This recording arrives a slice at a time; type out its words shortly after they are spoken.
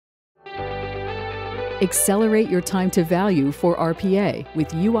Accelerate your time to value for RPA with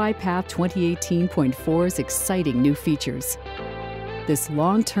UiPath 2018.4's exciting new features. This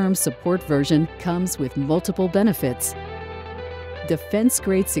long-term support version comes with multiple benefits.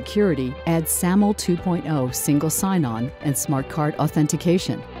 Defense-grade security adds SAML 2.0 single sign-on and smart card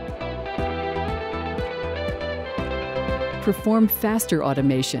authentication. Perform faster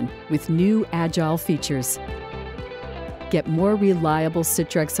automation with new agile features. Get more reliable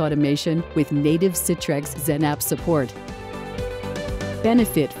Citrix automation with native Citrix XenApp support.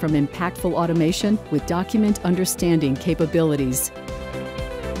 Benefit from impactful automation with document understanding capabilities.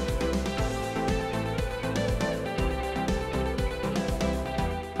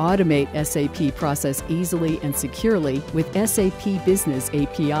 Automate SAP process easily and securely with SAP Business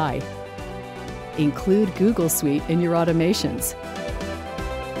API. Include Google Suite in your automations.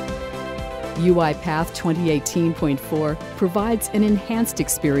 UiPath 2018.4 provides an enhanced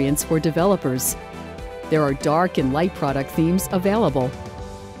experience for developers. There are dark and light product themes available,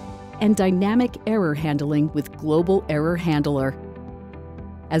 and dynamic error handling with Global Error Handler,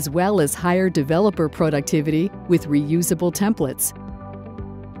 as well as higher developer productivity with reusable templates.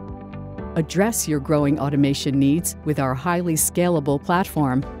 Address your growing automation needs with our highly scalable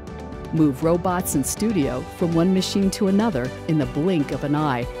platform. Move robots in Studio from one machine to another in the blink of an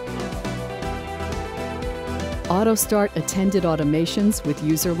eye. AutoStart attended automations with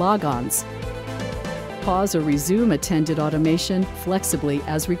user logons. Pause or resume attended automation flexibly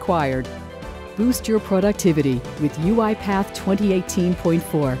as required. Boost your productivity with UiPath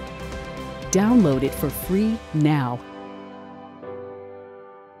 2018.4. Download it for free now.